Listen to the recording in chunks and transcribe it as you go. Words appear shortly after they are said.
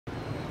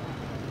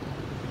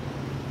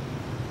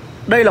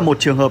Đây là một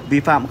trường hợp vi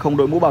phạm không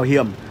đội mũ bảo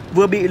hiểm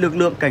vừa bị lực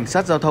lượng cảnh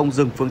sát giao thông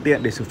dừng phương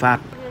tiện để xử phạt.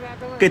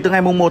 Kể từ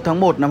ngày 1 tháng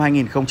 1 năm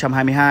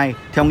 2022,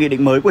 theo nghị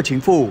định mới của Chính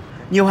phủ,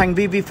 nhiều hành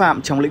vi vi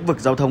phạm trong lĩnh vực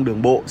giao thông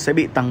đường bộ sẽ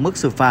bị tăng mức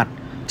xử phạt.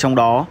 Trong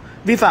đó,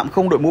 vi phạm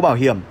không đội mũ bảo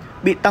hiểm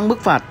bị tăng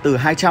mức phạt từ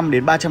 200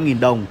 đến 300.000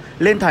 đồng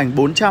lên thành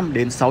 400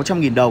 đến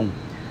 600.000 đồng.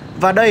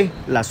 Và đây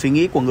là suy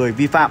nghĩ của người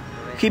vi phạm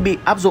khi bị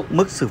áp dụng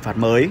mức xử phạt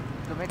mới.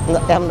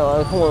 Em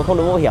không đội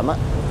mũ bảo hiểm ạ.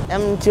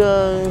 Em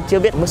chưa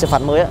biết mức xử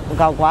phạt mới ạ,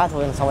 cao quá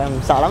thôi, sau em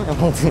sợ lắm, em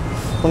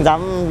không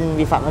dám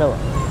vi phạm nữa đâu ạ.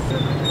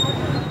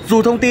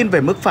 Dù thông tin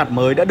về mức phạt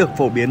mới đã được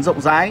phổ biến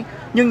rộng rãi,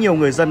 nhưng nhiều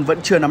người dân vẫn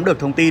chưa nắm được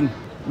thông tin.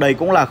 Đây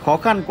cũng là khó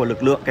khăn của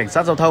lực lượng cảnh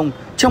sát giao thông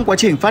trong quá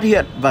trình phát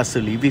hiện và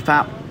xử lý vi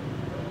phạm.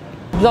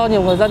 Do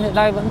nhiều người dân hiện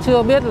nay vẫn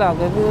chưa biết là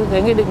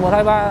cái nghị định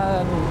 123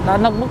 đã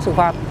nâng mức xử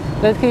phạt,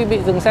 nên khi bị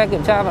dừng xe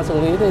kiểm tra và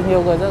xử lý thì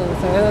nhiều người dân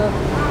sẽ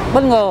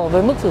bất ngờ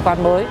với mức xử phạt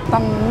mới,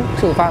 tăng mức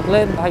xử phạt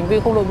lên. Hành vi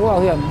không đội mũ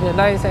bảo hiểm hiện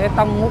nay sẽ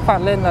tăng mức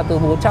phạt lên là từ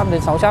 400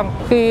 đến 600.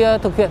 Khi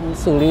thực hiện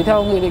xử lý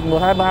theo nghị định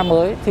 123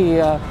 mới thì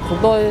chúng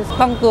tôi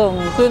tăng cường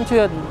tuyên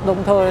truyền,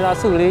 đồng thời là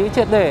xử lý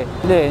triệt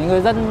để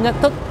người dân nhận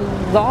thức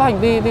rõ hành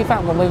vi vi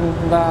phạm của mình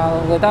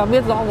và người ta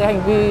biết rõ cái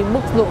hành vi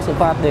mức độ xử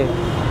phạt để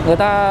người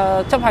ta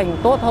chấp hành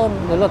tốt hơn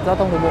với luật giao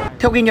thông đường bộ.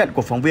 Theo ghi nhận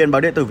của phóng viên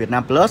báo điện tử Việt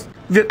Nam Plus,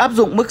 việc áp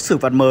dụng mức xử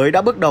phạt mới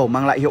đã bước đầu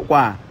mang lại hiệu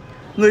quả.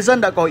 Người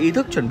dân đã có ý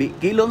thức chuẩn bị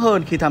kỹ lưỡng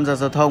hơn khi tham gia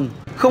giao thông,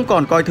 không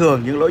còn coi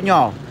thường những lỗi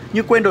nhỏ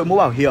như quên đội mũ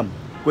bảo hiểm,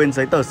 quên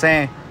giấy tờ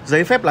xe,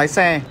 giấy phép lái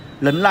xe,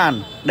 lấn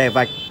làn, đè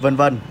vạch,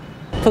 v.v.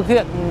 Thực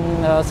hiện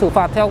xử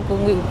phạt theo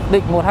nghị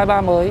định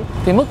 123 mới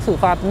thì mức xử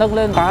phạt nâng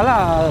lên khá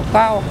là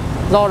cao.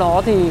 Do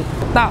đó thì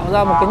tạo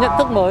ra một cái nhận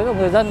thức mới của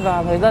người dân,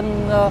 và người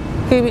dân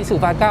khi bị xử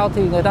phạt cao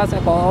thì người ta sẽ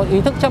có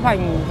ý thức chấp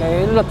hành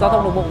cái luật giao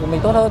thông đường bộ của mình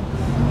tốt hơn.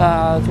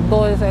 Chúng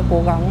tôi sẽ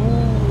cố gắng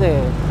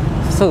để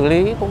xử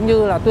lý cũng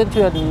như là tuyên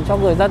truyền cho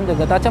người dân để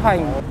người ta chấp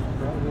hành.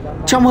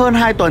 Trong hơn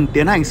 2 tuần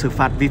tiến hành xử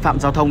phạt vi phạm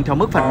giao thông theo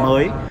mức phạt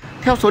mới,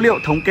 theo số liệu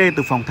thống kê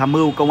từ Phòng Tham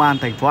mưu Công an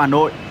thành phố Hà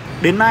Nội,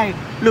 đến nay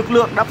lực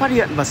lượng đã phát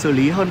hiện và xử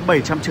lý hơn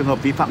 700 trường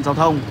hợp vi phạm giao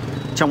thông.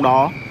 Trong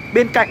đó,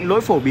 bên cạnh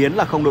lỗi phổ biến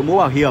là không đội mũ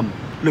bảo hiểm,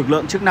 lực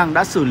lượng chức năng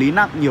đã xử lý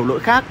nặng nhiều lỗi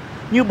khác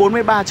như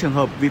 43 trường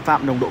hợp vi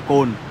phạm nồng độ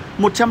cồn,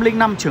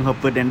 105 trường hợp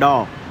vượt đèn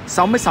đỏ,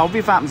 66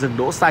 vi phạm dừng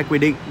đỗ sai quy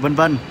định,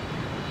 v.v.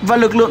 Và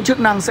lực lượng chức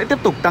năng sẽ tiếp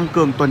tục tăng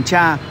cường tuần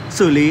tra,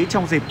 xử lý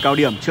trong dịp cao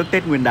điểm trước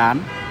Tết Nguyên đán.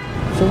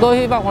 Chúng tôi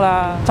hy vọng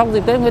là trong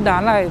dịp Tết Nguyên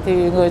đán này thì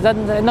người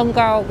dân sẽ nâng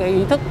cao cái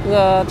ý thức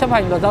chấp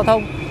hành luật giao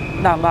thông,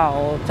 đảm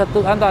bảo trật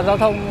tự an toàn giao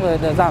thông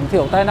để giảm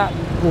thiểu tai nạn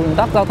ùn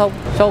tắc giao thông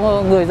cho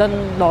người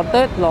dân đón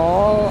Tết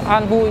nó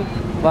an vui.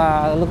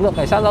 Và lực lượng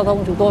cảnh sát giao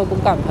thông chúng tôi cũng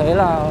cảm thấy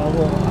là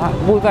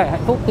vui vẻ,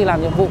 hạnh phúc khi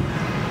làm nhiệm vụ.